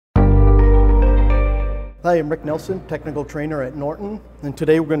Hi, I'm Rick Nelson, technical trainer at Norton, and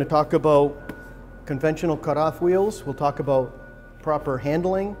today we're going to talk about conventional cutoff wheels. We'll talk about proper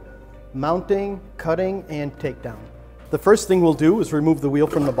handling, mounting, cutting, and takedown. The first thing we'll do is remove the wheel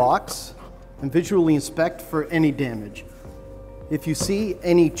from the box and visually inspect for any damage. If you see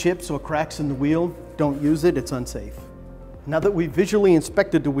any chips or cracks in the wheel, don't use it, it's unsafe. Now that we've visually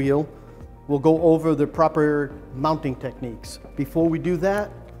inspected the wheel, we'll go over the proper mounting techniques. Before we do that,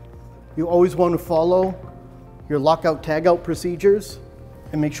 you always want to follow your lockout tagout procedures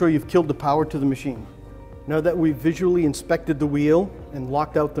and make sure you've killed the power to the machine. Now that we've visually inspected the wheel and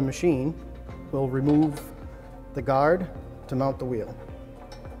locked out the machine, we'll remove the guard to mount the wheel.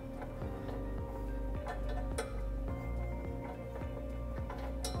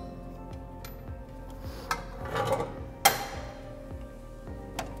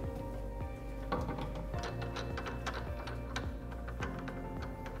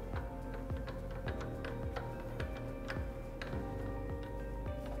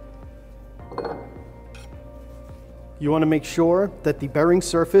 You want to make sure that the bearing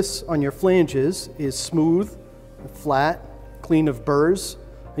surface on your flanges is smooth, flat, clean of burrs,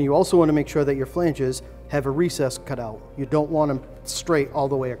 and you also want to make sure that your flanges have a recess cut out. You don't want them straight all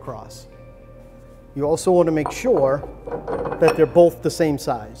the way across. You also want to make sure that they're both the same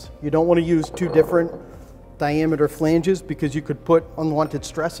size. You don't want to use two different diameter flanges because you could put unwanted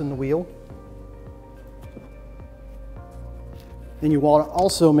stress in the wheel. And you want to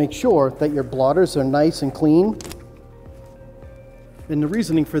also make sure that your blotters are nice and clean. And the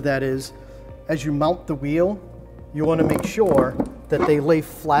reasoning for that is, as you mount the wheel, you want to make sure that they lay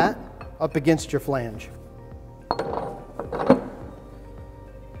flat up against your flange.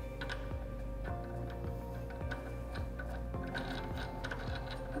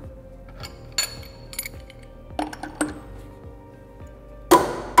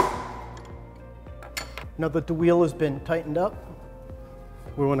 Now that the wheel has been tightened up,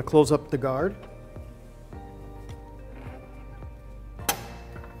 we want to close up the guard.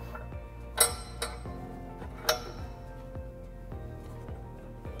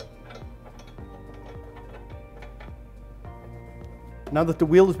 Now that the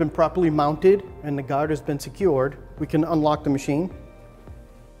wheel has been properly mounted and the guard has been secured, we can unlock the machine.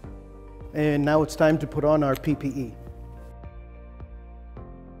 And now it's time to put on our PPE.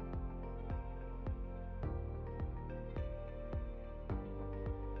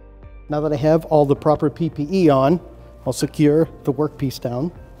 Now that I have all the proper PPE on, I'll secure the workpiece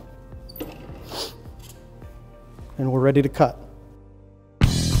down. And we're ready to cut.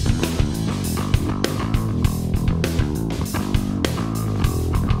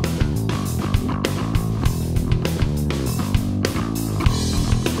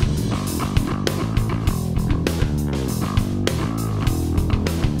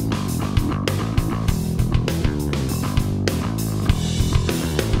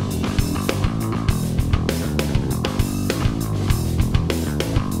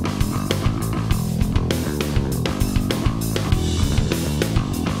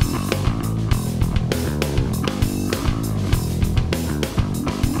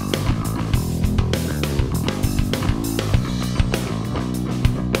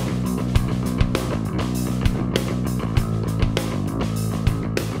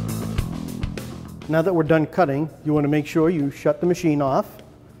 Now that we're done cutting, you want to make sure you shut the machine off.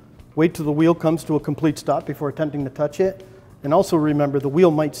 Wait till the wheel comes to a complete stop before attempting to touch it. And also remember, the wheel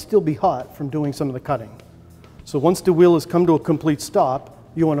might still be hot from doing some of the cutting. So once the wheel has come to a complete stop,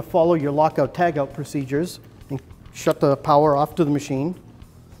 you want to follow your lockout tagout procedures and shut the power off to the machine.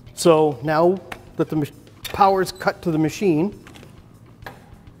 So now that the power is cut to the machine,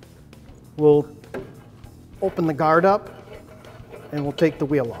 we'll open the guard up and we'll take the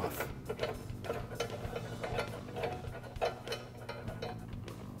wheel off.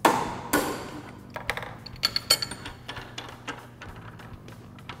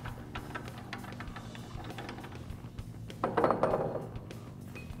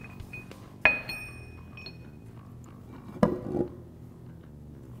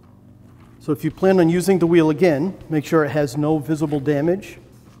 So if you plan on using the wheel again, make sure it has no visible damage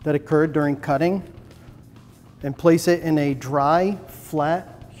that occurred during cutting, and place it in a dry,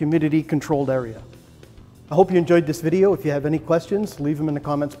 flat, humidity controlled area. I hope you enjoyed this video. If you have any questions, leave them in the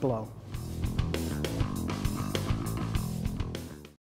comments below.